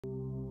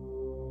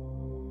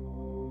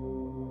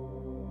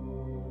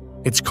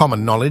It's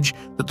common knowledge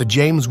that the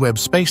James Webb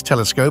Space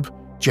Telescope,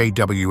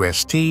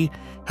 JWST,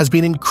 has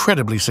been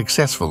incredibly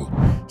successful,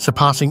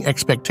 surpassing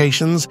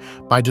expectations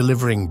by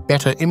delivering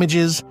better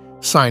images,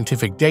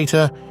 scientific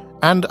data,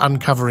 and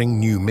uncovering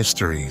new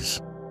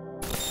mysteries.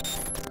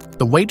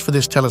 The wait for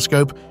this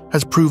telescope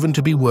has proven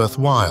to be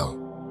worthwhile.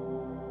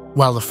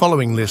 While the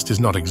following list is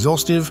not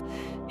exhaustive,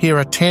 here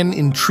are 10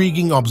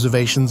 intriguing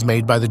observations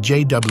made by the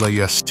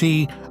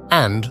JWST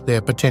and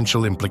their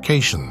potential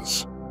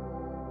implications.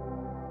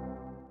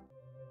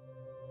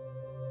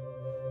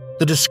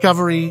 The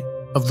discovery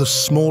of the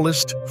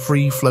smallest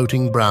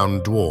free-floating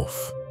brown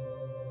dwarf.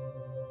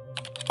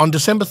 On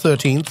December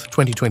 13,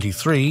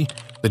 2023,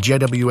 the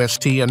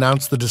JWST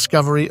announced the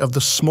discovery of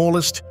the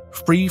smallest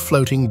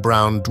free-floating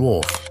brown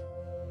dwarf.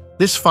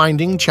 This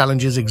finding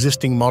challenges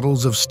existing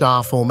models of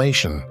star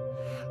formation.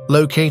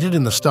 Located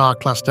in the star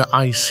cluster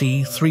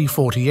IC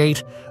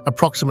 348,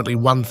 approximately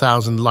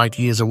 1,000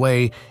 light-years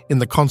away in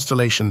the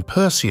constellation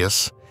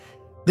Perseus,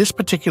 this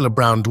particular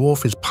brown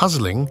dwarf is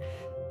puzzling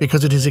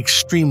because it is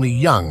extremely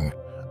young,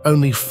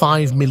 only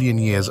 5 million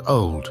years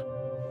old.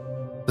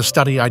 The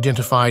study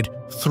identified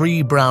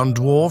 3 brown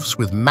dwarfs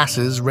with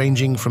masses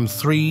ranging from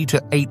 3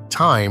 to 8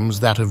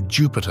 times that of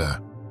Jupiter.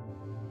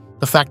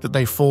 The fact that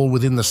they fall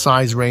within the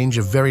size range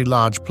of very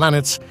large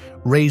planets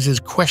raises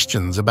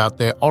questions about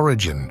their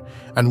origin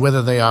and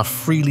whether they are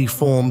freely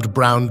formed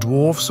brown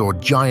dwarfs or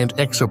giant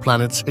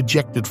exoplanets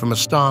ejected from a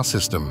star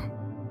system.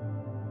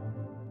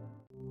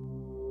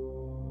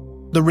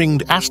 The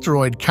ringed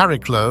asteroid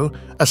Chariklo,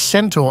 a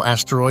Centaur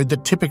asteroid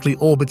that typically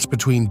orbits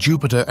between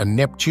Jupiter and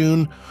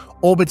Neptune,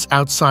 orbits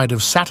outside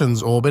of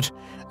Saturn's orbit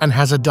and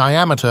has a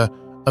diameter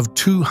of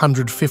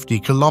 250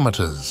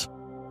 kilometers.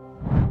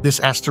 This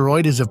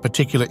asteroid is of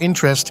particular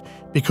interest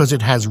because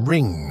it has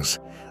rings,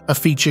 a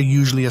feature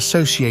usually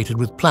associated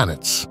with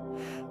planets.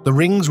 The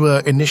rings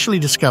were initially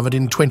discovered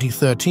in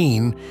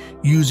 2013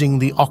 using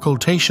the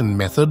occultation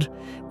method,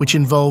 which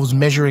involves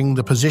measuring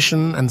the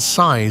position and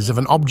size of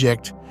an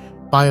object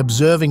by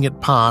observing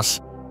it pass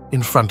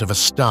in front of a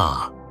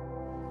star.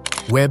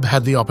 Webb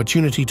had the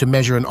opportunity to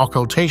measure an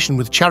occultation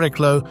with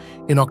Chariklo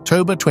in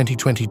October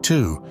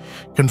 2022,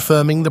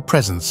 confirming the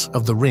presence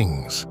of the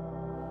rings.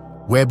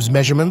 Webb's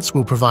measurements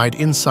will provide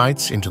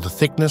insights into the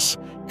thickness,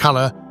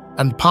 color,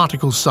 and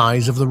particle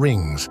size of the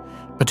rings,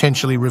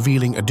 potentially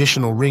revealing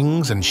additional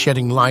rings and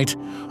shedding light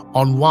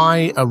on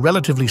why a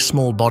relatively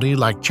small body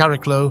like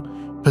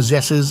Chariklo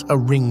possesses a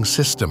ring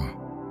system.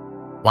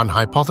 One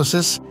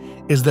hypothesis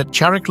is that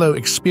Chariklo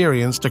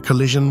experienced a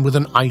collision with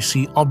an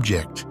icy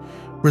object,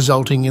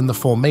 resulting in the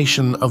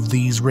formation of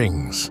these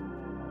rings.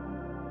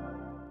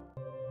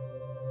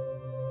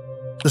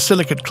 The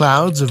silicate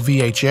clouds of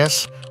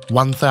VHS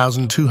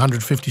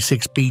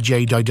 1256b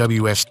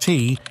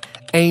JWST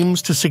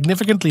aims to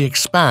significantly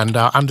expand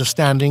our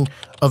understanding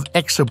of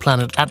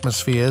exoplanet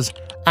atmospheres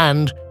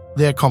and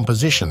their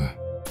composition.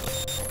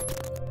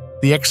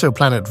 The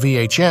exoplanet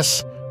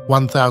VHS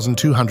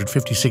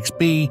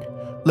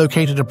 1256b,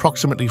 located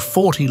approximately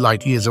 40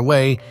 light-years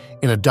away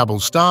in a double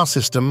star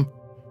system,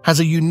 has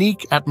a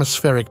unique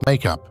atmospheric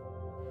makeup.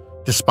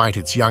 Despite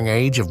its young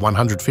age of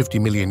 150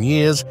 million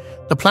years,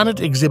 the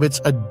planet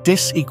exhibits a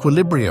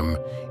disequilibrium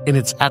in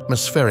its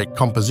atmospheric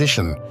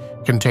composition,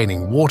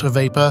 containing water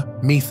vapor,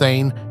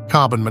 methane,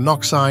 carbon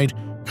monoxide,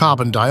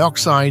 carbon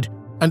dioxide,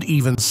 and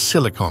even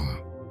silicon.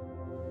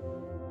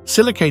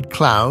 Silicate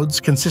clouds,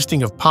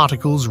 consisting of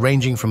particles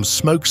ranging from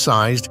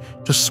smoke-sized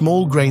to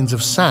small grains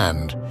of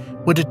sand,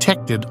 were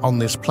detected on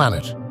this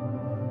planet.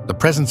 The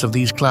presence of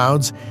these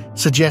clouds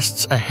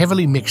suggests a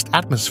heavily mixed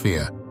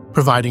atmosphere,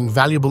 providing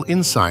valuable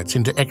insights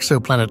into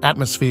exoplanet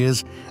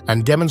atmospheres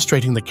and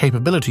demonstrating the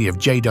capability of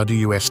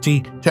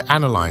JWST to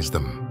analyze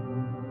them.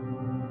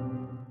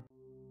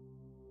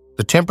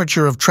 The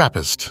temperature of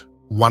Trappist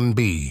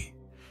 1b.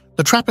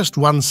 The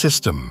Trappist-1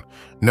 system,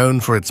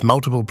 known for its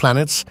multiple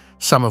planets,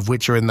 some of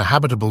which are in the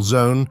habitable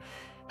zone,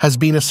 has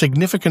been a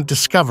significant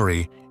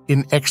discovery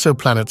in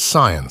exoplanet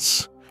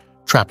science.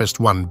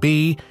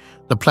 Trappist-1b,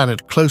 the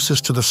planet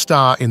closest to the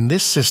star in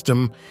this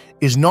system,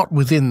 is not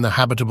within the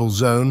habitable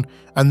zone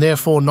and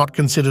therefore not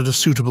considered a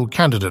suitable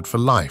candidate for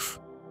life.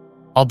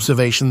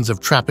 Observations of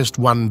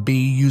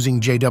Trappist-1b using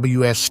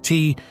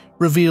JWST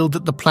revealed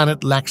that the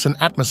planet lacks an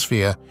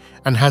atmosphere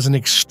and has an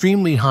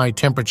extremely high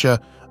temperature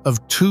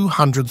of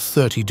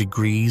 230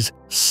 degrees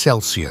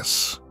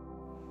Celsius.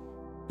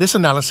 This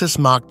analysis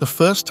marked the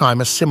first time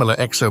a similar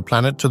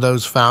exoplanet to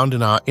those found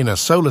in our inner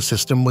solar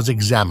system was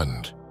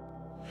examined.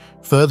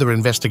 Further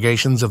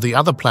investigations of the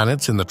other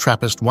planets in the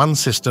Trappist-1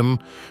 system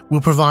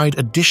will provide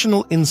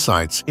additional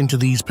insights into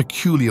these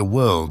peculiar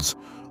worlds,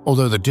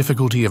 although the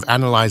difficulty of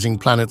analyzing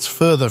planets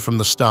further from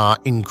the star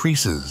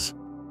increases.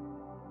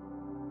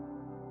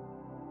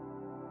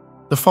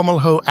 The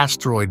Fomalhaut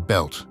asteroid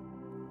belt.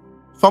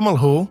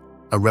 Fomalhaut,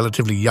 a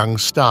relatively young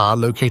star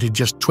located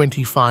just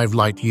 25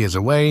 light-years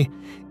away,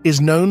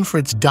 is known for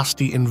its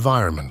dusty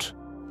environment.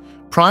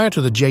 Prior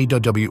to the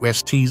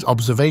JWST's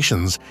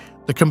observations,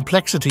 The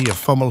complexity of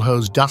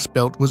Fomalhaut's dust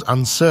belt was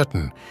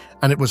uncertain,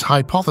 and it was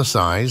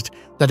hypothesized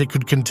that it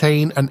could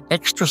contain an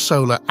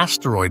extrasolar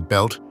asteroid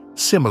belt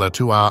similar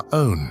to our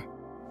own.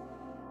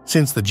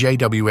 Since the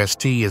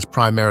JWST is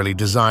primarily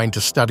designed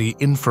to study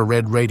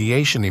infrared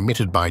radiation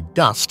emitted by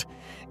dust,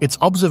 its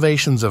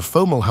observations of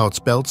Fomalhaut's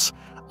belts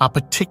are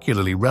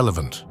particularly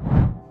relevant.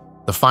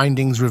 The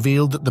findings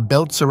revealed that the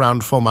belts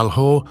around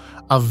Fomalhaut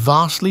are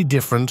vastly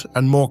different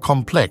and more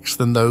complex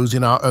than those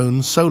in our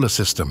own solar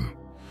system.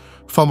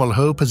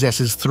 Fomalhaut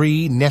possesses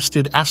 3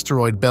 nested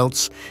asteroid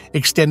belts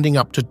extending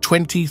up to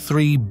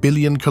 23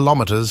 billion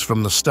kilometers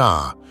from the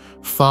star,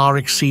 far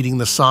exceeding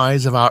the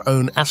size of our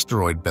own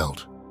asteroid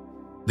belt.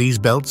 These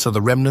belts are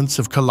the remnants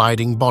of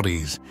colliding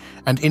bodies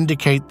and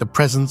indicate the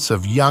presence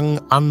of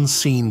young,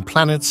 unseen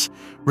planets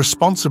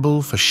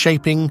responsible for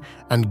shaping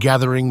and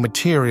gathering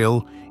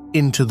material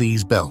into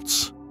these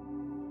belts.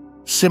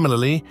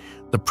 Similarly,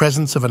 the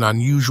presence of an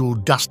unusual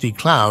dusty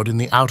cloud in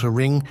the outer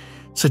ring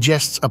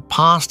suggests a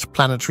past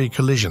planetary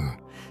collision,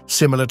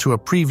 similar to a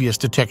previous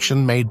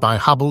detection made by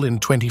Hubble in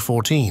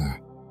 2014.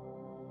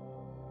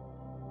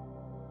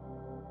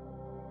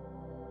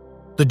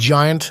 The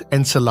giant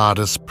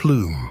Enceladus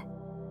plume.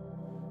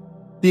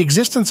 The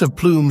existence of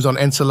plumes on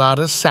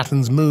Enceladus,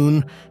 Saturn's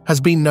moon, has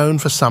been known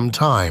for some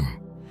time.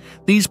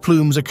 These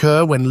plumes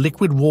occur when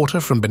liquid water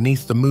from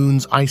beneath the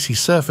moon's icy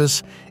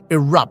surface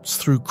erupts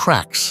through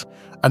cracks,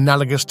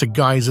 analogous to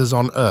geysers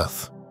on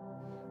Earth.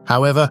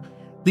 However,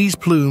 these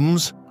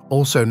plumes,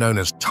 also known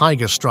as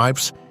tiger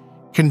stripes,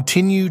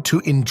 continue to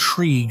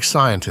intrigue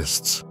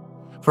scientists.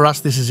 For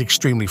us, this is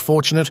extremely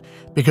fortunate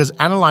because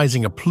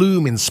analyzing a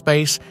plume in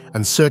space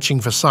and searching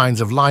for signs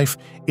of life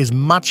is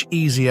much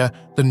easier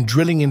than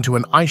drilling into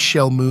an ice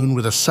shell moon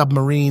with a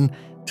submarine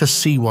to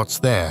see what's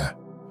there.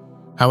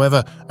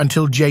 However,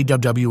 until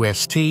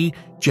JWST,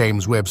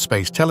 James Webb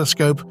Space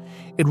Telescope,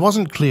 it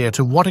wasn't clear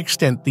to what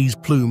extent these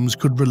plumes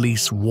could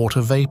release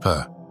water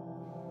vapor.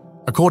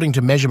 According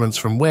to measurements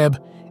from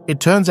Webb, it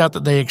turns out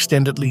that they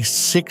extend at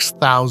least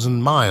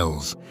 6,000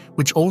 miles,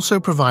 which also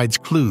provides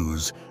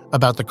clues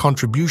about the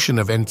contribution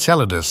of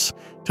Enceladus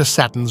to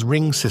Saturn's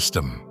ring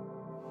system.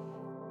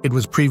 It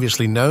was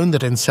previously known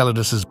that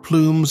Enceladus's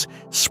plumes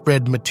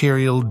spread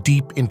material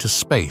deep into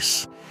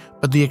space,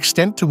 but the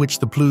extent to which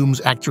the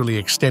plumes actually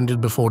extended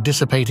before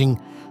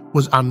dissipating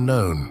was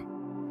unknown.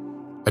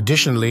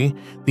 Additionally,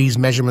 these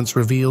measurements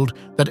revealed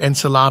that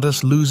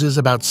Enceladus loses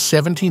about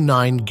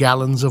 79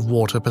 gallons of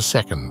water per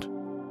second.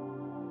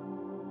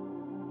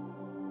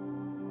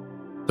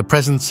 The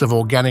presence of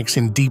organics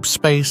in deep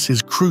space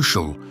is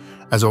crucial,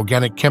 as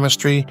organic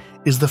chemistry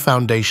is the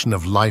foundation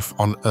of life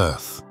on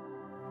Earth.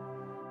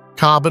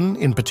 Carbon,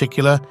 in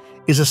particular,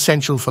 is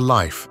essential for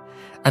life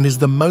and is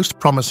the most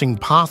promising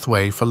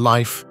pathway for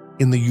life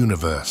in the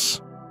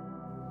universe.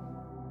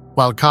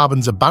 While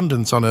carbon's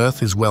abundance on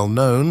Earth is well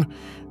known,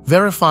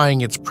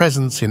 verifying its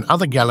presence in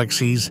other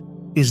galaxies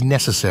is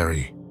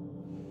necessary.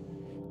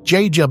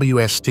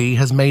 JWST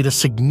has made a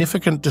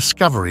significant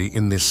discovery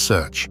in this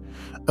search,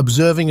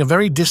 observing a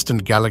very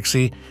distant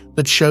galaxy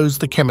that shows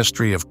the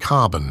chemistry of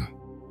carbon.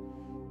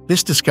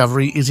 This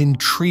discovery is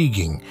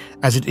intriguing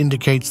as it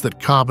indicates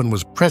that carbon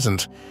was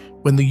present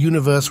when the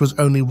universe was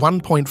only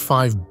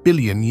 1.5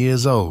 billion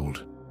years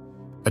old.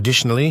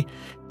 Additionally,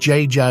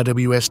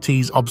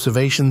 JWST's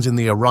observations in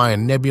the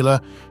Orion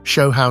Nebula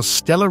show how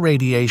stellar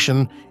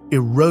radiation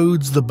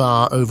erodes the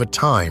bar over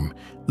time,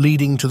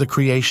 leading to the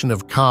creation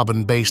of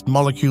carbon-based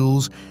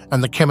molecules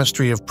and the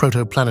chemistry of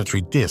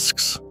protoplanetary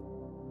disks.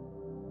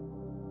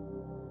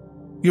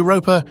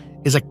 Europa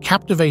is a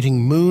captivating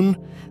moon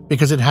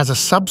because it has a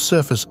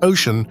subsurface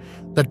ocean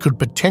that could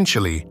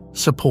potentially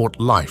support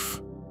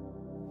life.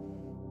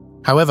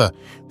 However,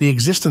 the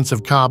existence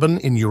of carbon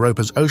in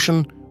Europa's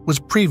ocean was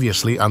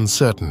previously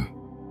uncertain.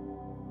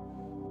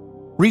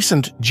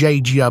 Recent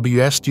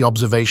JWST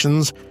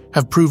observations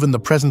have proven the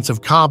presence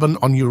of carbon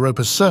on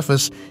Europa's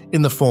surface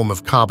in the form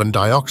of carbon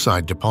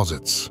dioxide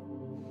deposits.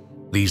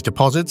 These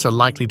deposits are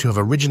likely to have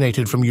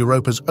originated from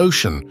Europa's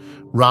ocean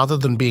rather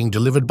than being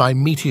delivered by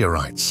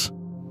meteorites.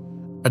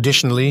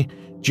 Additionally,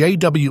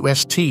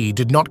 JWST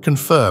did not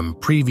confirm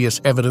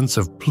previous evidence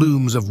of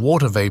plumes of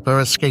water vapor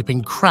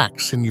escaping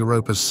cracks in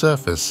Europa's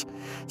surface,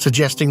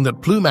 suggesting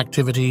that plume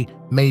activity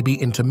may be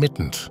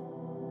intermittent.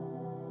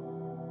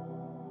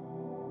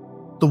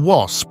 The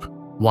WASP,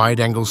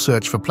 Wide-Angle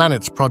Search for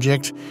Planets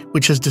project,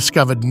 which has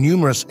discovered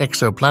numerous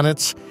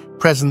exoplanets,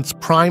 presents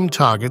prime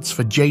targets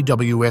for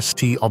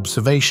JWST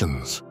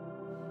observations.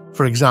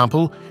 For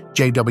example,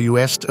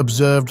 JWST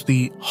observed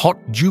the hot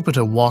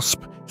Jupiter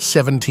WASP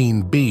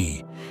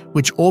 17b,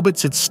 which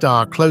orbits its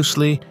star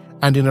closely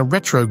and in a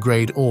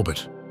retrograde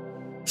orbit.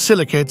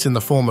 Silicates in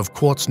the form of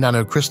quartz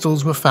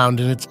nanocrystals were found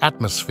in its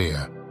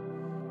atmosphere.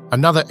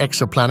 Another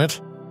exoplanet,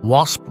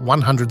 WASP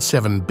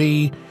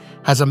 107b,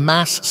 has a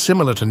mass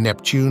similar to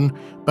Neptune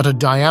but a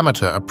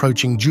diameter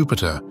approaching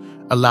Jupiter,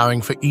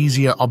 allowing for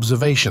easier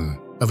observation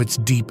of its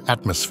deep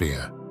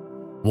atmosphere.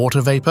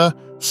 Water vapor,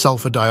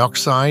 sulfur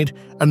dioxide,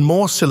 and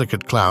more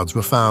silicate clouds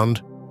were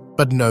found,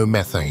 but no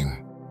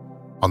methane.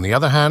 On the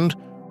other hand,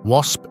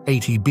 WASP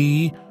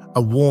 80b,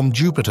 a warm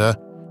Jupiter,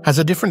 has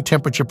a different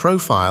temperature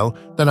profile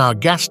than our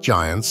gas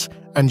giants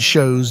and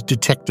shows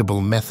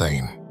detectable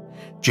methane.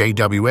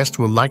 JWST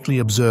will likely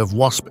observe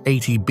WASP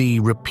 80b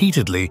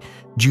repeatedly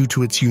due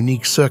to its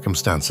unique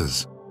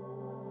circumstances.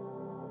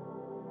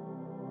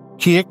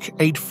 Keck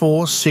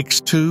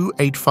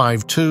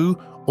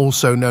 8462852,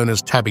 also known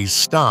as Tabby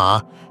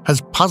Star,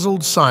 has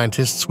puzzled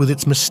scientists with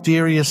its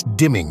mysterious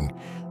dimming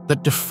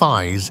that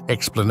defies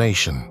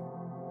explanation.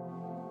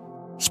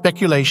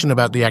 Speculation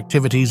about the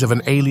activities of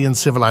an alien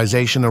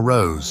civilization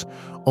arose,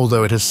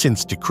 although it has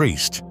since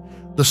decreased.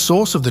 The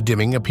source of the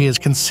dimming appears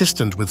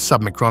consistent with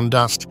submicron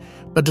dust,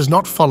 but does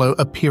not follow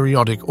a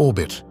periodic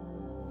orbit.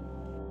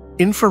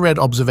 Infrared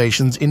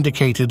observations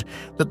indicated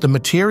that the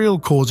material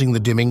causing the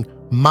dimming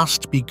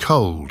must be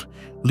cold,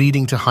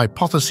 leading to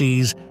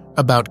hypotheses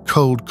about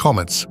cold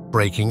comets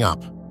breaking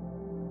up.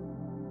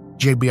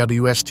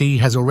 JWST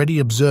has already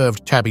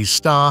observed Tabby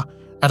Star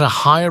at a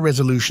higher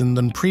resolution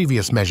than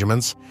previous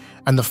measurements,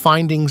 and the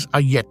findings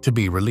are yet to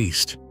be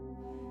released.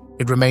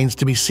 It remains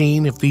to be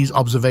seen if these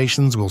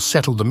observations will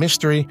settle the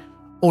mystery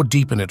or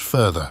deepen it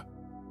further.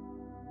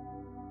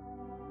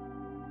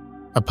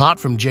 Apart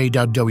from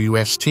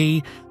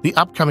JWST, the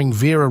upcoming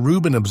Vera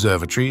Rubin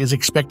Observatory is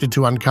expected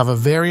to uncover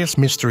various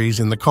mysteries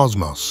in the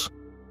cosmos.